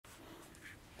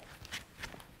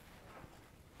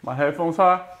My headphones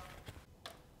high?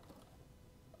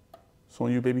 It's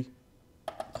on you, baby.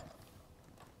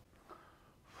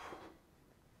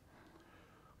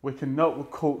 Waking up with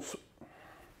cold sweats.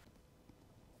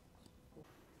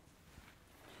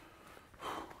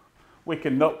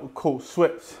 Waking up with cold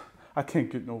sweats. I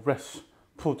can't get no rest.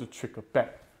 Pulled the trigger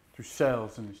back through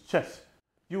shells in his chest.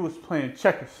 You was playing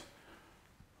checkers.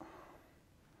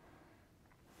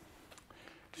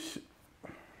 Shit.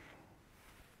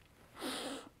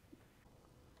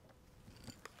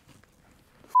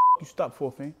 You stop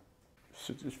for, fam.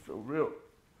 Shit just feel real.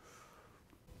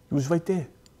 You was right there.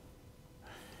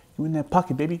 You in that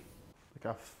pocket, baby.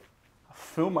 Like I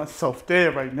feel myself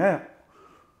there right now.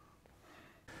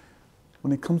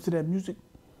 When it comes to that music,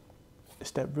 it's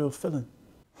that real feeling.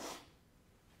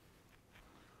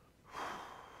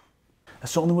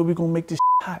 That's the only way we're gonna make this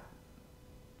hot.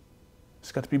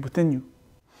 It's got to be within you.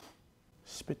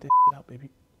 Spit that out, baby.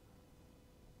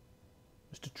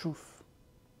 It's the truth.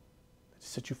 It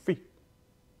set you free.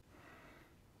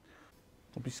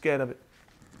 Don't be scared of it.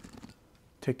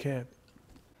 Take care of it.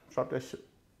 Drop that shit.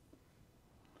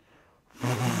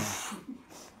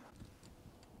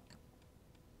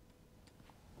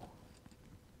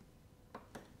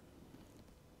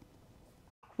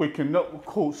 Waking up with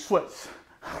cold sweats.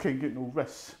 I can't get no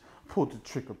rest. Pulled the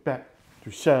trigger back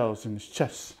through shells in his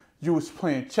chest. You was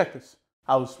playing checkers.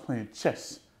 I was playing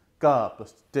chess. God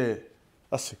bless the dead.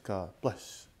 I said God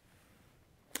bless.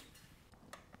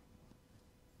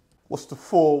 What's the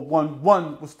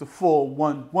 411? What's the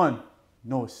 411?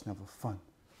 No, it's never fun.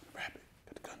 Rabbit,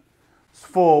 got the gun. It's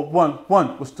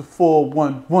 411. What's the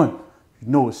 411? You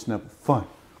know it's never fun.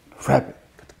 Rabbit,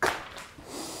 got the gun.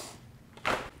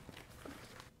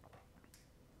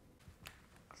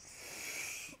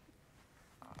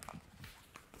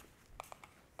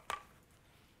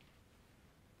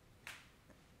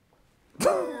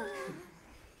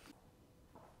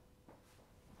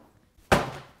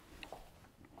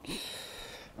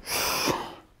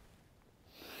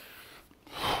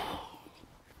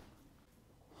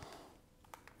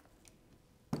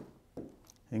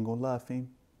 Ain't gonna lie, Fiend.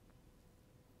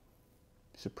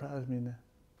 You surprised me in that.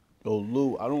 Yo,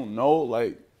 Lou, I don't know,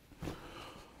 like,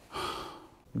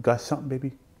 you got something,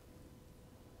 baby?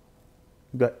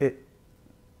 You got it.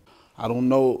 I don't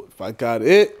know if I got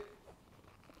it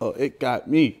or it got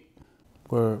me.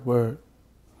 Word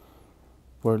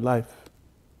life.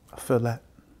 I feel that.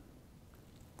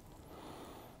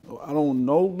 I don't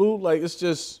know, Lou, like, it's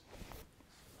just,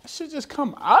 it should just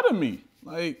come out of me.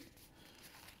 Like,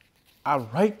 I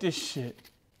write this shit,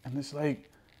 and it's like,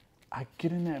 I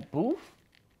get in that booth,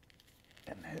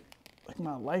 and that, like,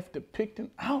 my life depicting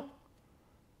out.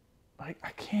 Like, I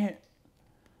can't,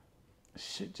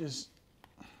 shit just,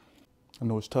 I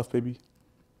know it's tough, baby,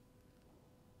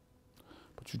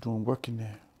 but you're doing work in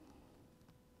there.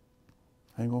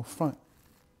 I ain't gonna front.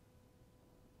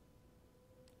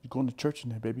 You're going to church in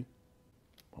there, baby.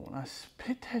 But when I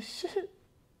spit that shit,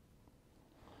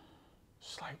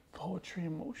 it's like poetry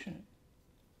in motion.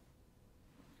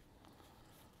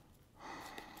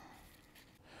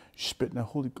 You spitting that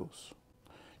Holy Ghost.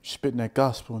 You spitting that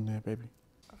gospel in there, baby.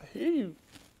 I hear you.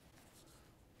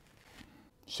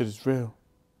 Shit is real.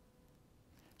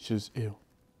 Shit is ill.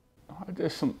 I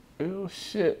did some ill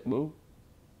shit, Lou.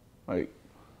 Like,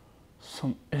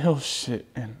 some ill shit.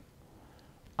 And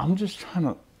I'm just trying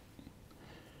to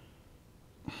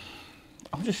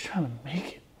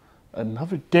make it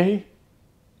another day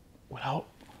without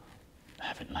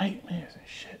having nightmares and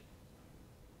shit.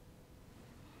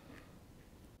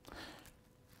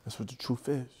 That's what the truth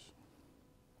is.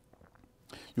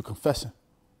 You confessing.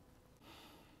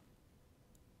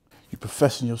 You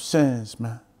professing your sins,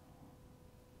 man.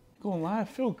 I'm gonna lie, I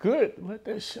feel good to let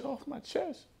that shit off my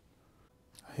chest.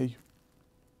 I hear you.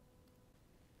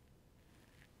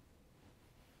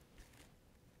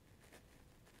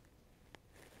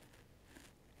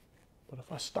 But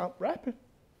if I stop rapping,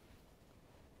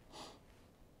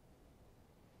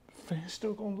 the fans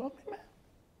still gonna love me, man.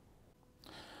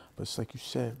 But it's like you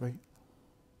said, right?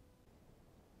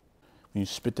 When you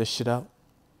spit that shit out,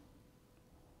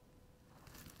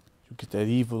 you get that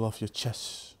evil off your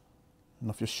chest and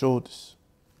off your shoulders.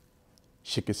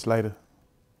 Shit gets lighter.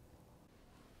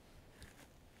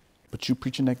 But you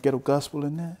preaching that ghetto gospel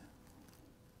in there,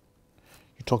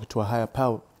 you're talking to a higher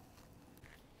power.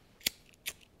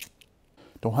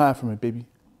 Don't hide from it, baby.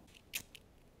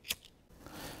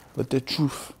 Let that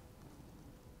truth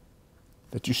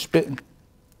that you spitting,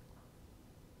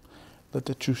 let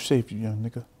that truth save you, young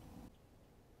nigga.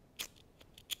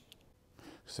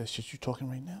 Cause that shit you talking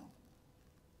right now,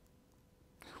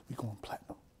 we going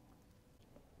platinum.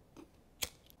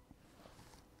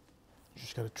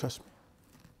 just gotta trust me.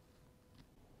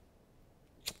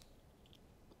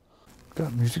 Got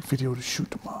a music video to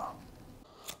shoot tomorrow.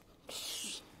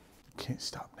 Can't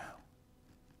stop now.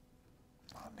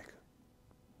 Oh, nigga.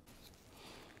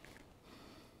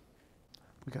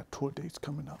 We got tour dates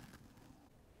coming up.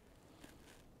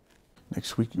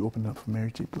 Next week, you open up for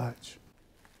Mary J. Blige.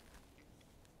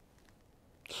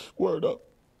 Word up.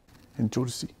 And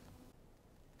Jodeci.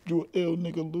 You an ill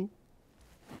nigga, Lou.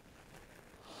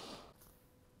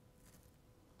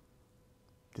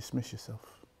 Dismiss yourself.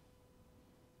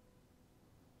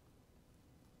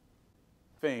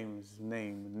 Fame's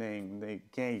name they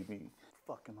gave me.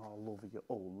 Fucking all over your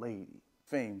old lady.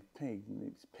 Fame paid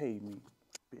me.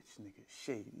 Bitch nigga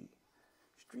shady.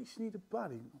 Streets need a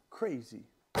body. Crazy.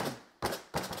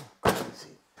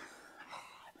 Crazy.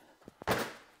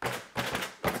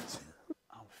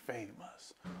 I'm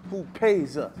famous. Who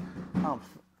pays us? The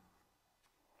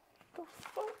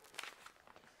fuck?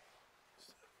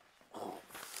 Oh,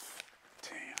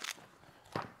 damn.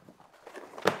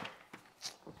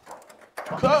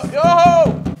 Yo!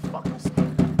 Fucking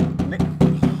nigga.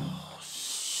 Oh,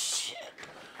 shit.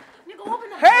 Nigga, open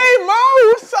the Hey, Mo!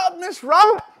 What's up, Miss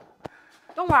Robert?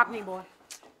 Don't rock me, boy.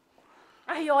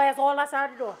 I hear your ass all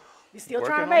outside the door. You still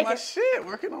trying to make it?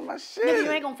 Working on my shit. Nigga,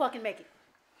 you ain't gonna fucking make it.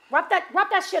 Wrap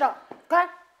that shit up, okay?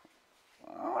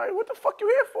 All right, what the fuck you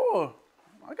here for?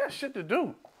 I got shit to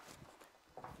do.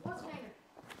 What's hanging?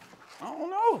 I don't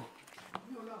know.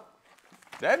 You don't know.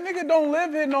 That nigga don't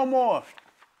live here no more.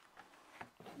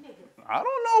 Nigga. I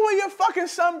don't know where your fucking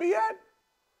son be at.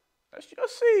 That's your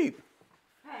seed.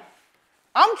 Hey.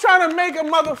 I'm trying to make a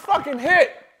motherfucking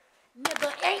hit.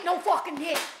 Nigga, ain't no fucking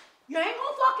hit. You ain't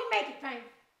gonna fucking make it, Payne.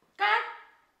 Okay?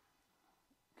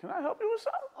 Can I help you with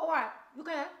something? All right, you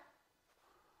can.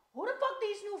 Who the fuck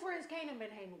these new friends Kanan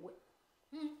been hanging with?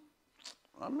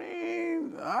 I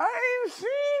mean, I ain't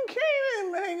seen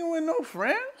Kanan hanging with no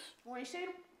friends. You ain't seen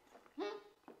them?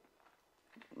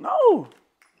 No.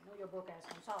 I know your broke ass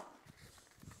gonna talk.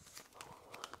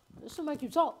 This will make you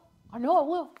talk. I know it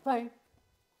will, Payne.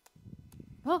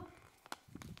 Huh?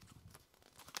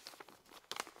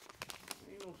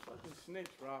 Ain't no fucking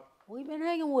snitch, Rob. Who you been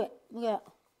hanging with? Look at.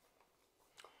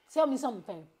 Tell me something,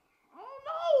 Payne. I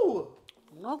don't know.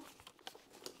 No.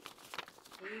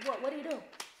 What do you do?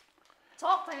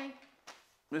 Talk, Payne.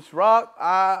 Miss Rock,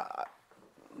 I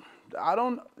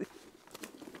don't.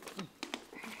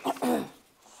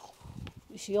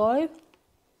 You see all right?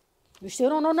 You still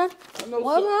don't know nothing? I know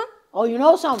What, some- man? Oh, you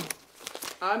know something?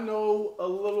 I know a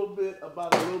little bit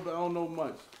about a little bit. I don't know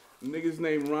much. Niggas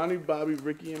named Ronnie, Bobby,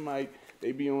 Ricky, and Mike.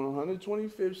 They be on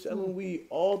 125th selling weed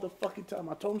all the fucking time.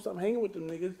 I told him stop hanging with them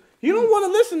niggas. He don't want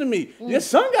to listen to me. Your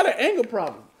son got an anger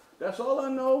problem. That's all I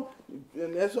know,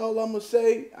 and that's all I'm gonna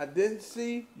say. I didn't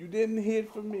see, you didn't hear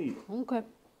from me. Okay.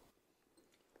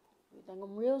 You think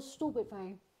I'm real stupid,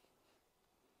 Payne?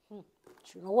 But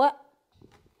you know what?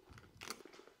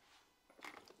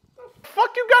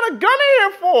 Fuck you got a gun in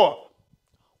here for?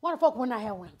 Why the fuck wouldn't I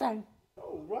have one, Payne?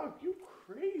 Oh, Rock, you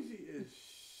crazy as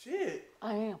shit.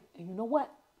 I am. And you know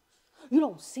what? You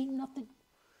don't see nothing.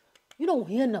 You don't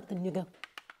hear nothing, nigga.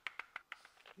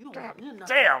 You don't hear nothing.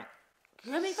 Damn.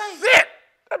 You hear me, Payne? Shit.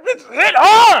 That bitch hit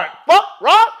hard. Fuck,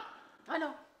 Rock. I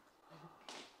know.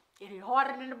 It hit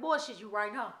harder than the bullshit you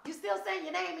right now. You still saying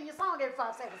your name in your song every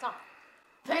 5 seconds, huh?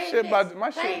 My shit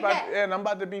about, and I'm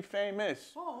about to be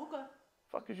famous. Oh, okay.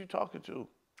 Fuck is you talking to?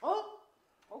 Oh,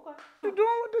 okay. What you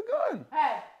doing with the gun?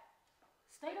 Hey,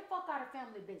 stay the fuck out of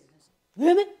family business. You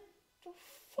hear me? What the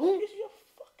fuck is your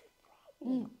fucking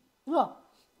problem? Look.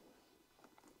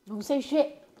 Don't say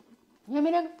shit. You hear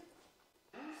me, nigga?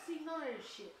 I don't see none of this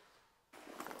shit.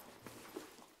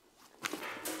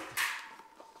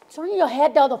 Turn your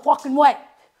head the other fucking way.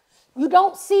 You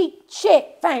don't see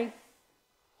shit, Fang.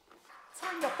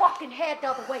 Turn your fucking head the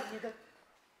other way, nigga.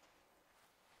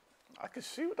 I can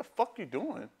see what the fuck you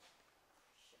doing.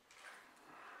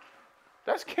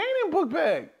 That's Kanan book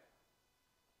bag.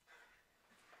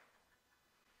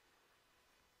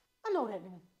 I know that,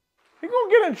 nigga. He gonna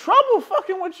get in trouble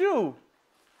fucking with you.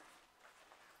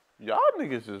 Y'all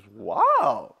niggas is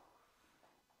wild.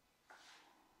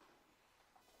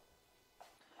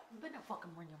 You better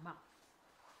fucking run your mouth.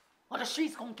 Or the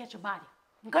streets gonna catch your body.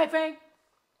 Okay, Fang?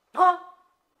 Huh?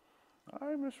 All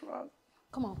right, Miss Rock.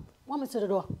 Come on. Walk me to the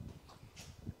door.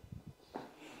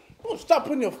 Don't stop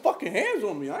putting your fucking hands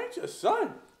on me. I ain't your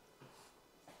son.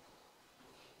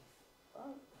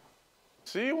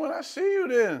 See you when I see you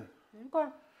then. Okay.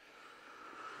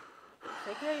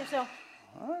 Take care of yourself.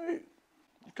 All right.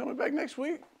 You coming back next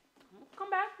week? Come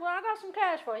back. Well, I got some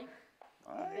cash for you.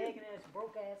 All right. Begging ass,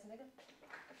 broke ass nigga.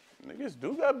 Niggas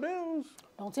do got bills.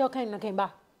 Don't tell Kanan I came by.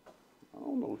 I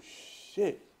don't know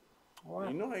shit. All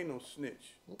right. You know I ain't no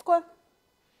snitch. Okay.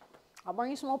 I'll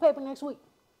bring you some more paper next week.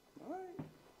 All right.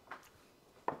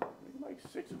 Nigga like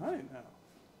 600 now.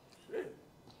 Shit.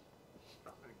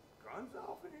 Guns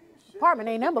out for this shit. Apartment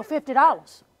ain't number $50.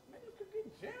 Niggas could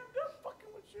get jammed up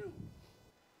fucking with you.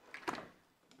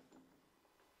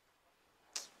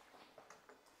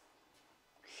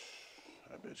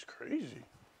 That bitch crazy.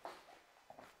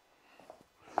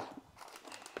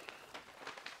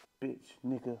 Bitch,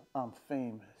 nigga, I'm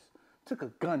famous. Took a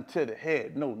gun to the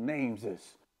head, no names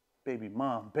is. Baby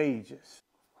mom, Bages.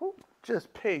 Who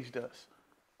just paged us?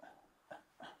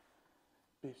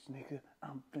 Bitch, nigga,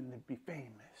 I'm finna be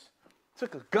famous.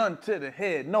 Took a gun to the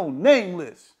head, no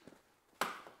nameless.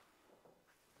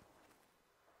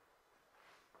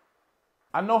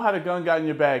 I know how the gun got in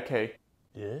your bag, Kay.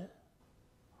 Yeah?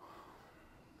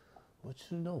 What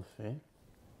you know, fam?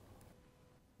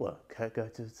 What, cat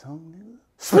got your tongue, nigga?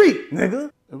 Speak,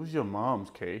 nigga! It was your mom's,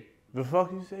 Kay. The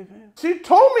fuck you say, fam? She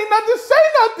told me not to say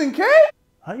nothing, Kay!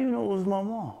 How you know it was my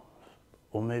mom?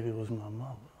 Or maybe it was my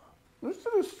mother. This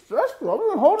shit is stressful. I've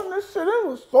been holding this shit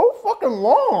in for so fucking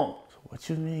long. So what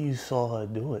you mean you saw her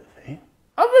do it, fam?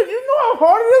 I mean, you know how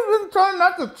hard it is been trying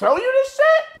not to tell you this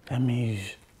shit? That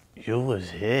means you was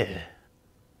here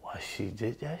while she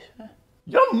did that shit?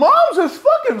 Your mom's is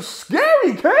fucking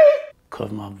scary, Kay!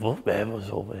 Cause my book bag was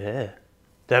over here.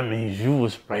 That means you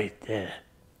was right there.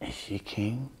 And she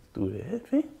came through there,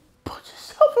 fam? Put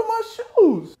yourself in my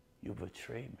shoes. You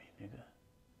betrayed me, nigga.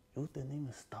 You didn't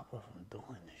even stop her from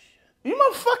doing this shit. You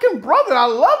my fucking brother. I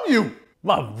love you.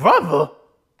 My brother?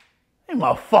 Ain't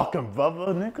my fucking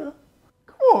brother, nigga.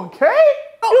 Come on, Kay.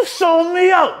 You sold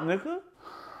me out, nigga.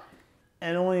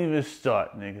 And don't even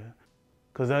start, nigga.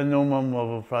 Cause I know my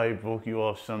mother probably broke you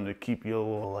off something to keep your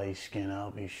little light skin.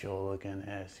 I'll be sure looking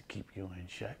ass to keep you in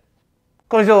check.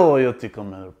 Cause your loyalty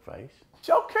come at a price.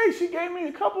 Okay, she gave me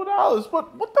a couple dollars,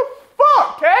 but what the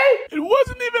fuck, Kay? It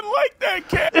wasn't even like that,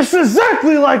 Kay. It's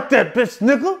exactly like that, bitch,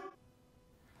 nigga.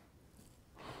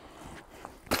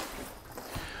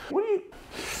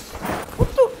 What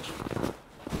the?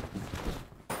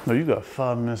 No, you got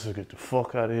 5 minutes to get the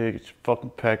fuck out of here, get your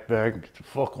fucking pack bag, and get the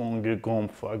fuck on and get going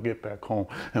before I get back home.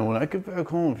 And when I get back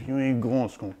home, if you ain't going,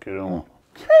 it's gonna get on.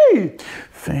 Kay!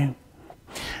 Fam,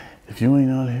 if you ain't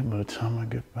out of here by the time I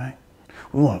get back,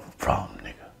 we won't have a problem,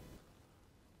 nigga.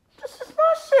 This is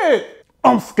my shit.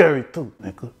 I'm scary too,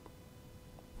 nigga.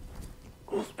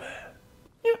 Who's bad?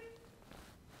 You.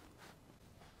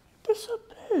 This a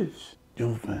bitch.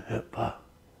 You've been hip-hop.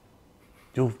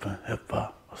 You've been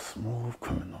hip-hop, a smooth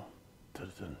criminal.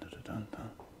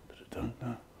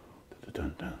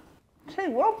 Kay,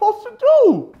 what am I supposed to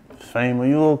do? Fame, are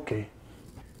you okay?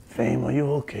 Fame, are you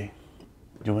okay?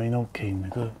 You ain't okay,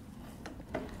 nigga.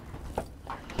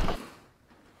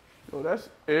 Yo, that's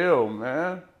ill,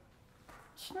 man.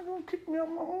 This nigga gonna kick me out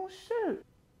my own shit.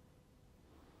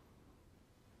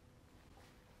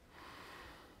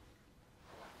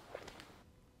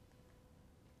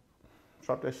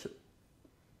 Drop that shit.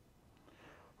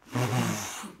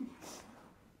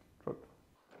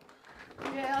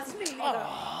 Yeah, it's me, nigga.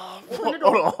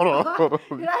 Hold on.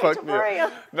 You fucked me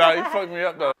up. Nah, you fucked me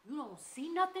up though. You don't see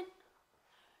nothing.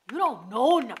 You don't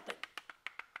know nothing.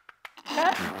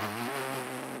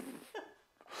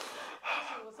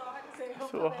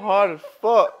 So hard as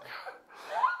fuck.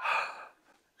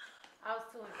 I was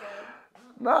too excited.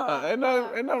 Nah, ain't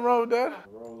nothing wrong with that.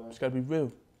 It's gotta be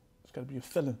real. It's gotta be a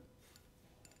feeling.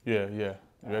 Yeah. You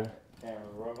ready?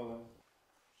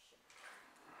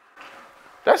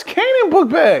 That's Kanan book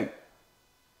bag.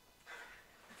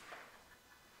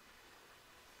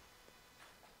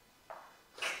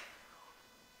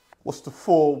 What's the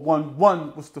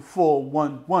 411? What's the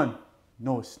 411?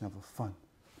 No, it's never fun.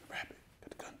 Rabbit,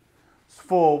 get the gun. It's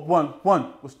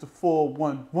 411. What's the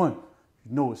 411?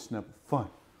 You know it's never fun.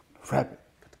 Rabbit,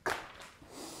 get the gun.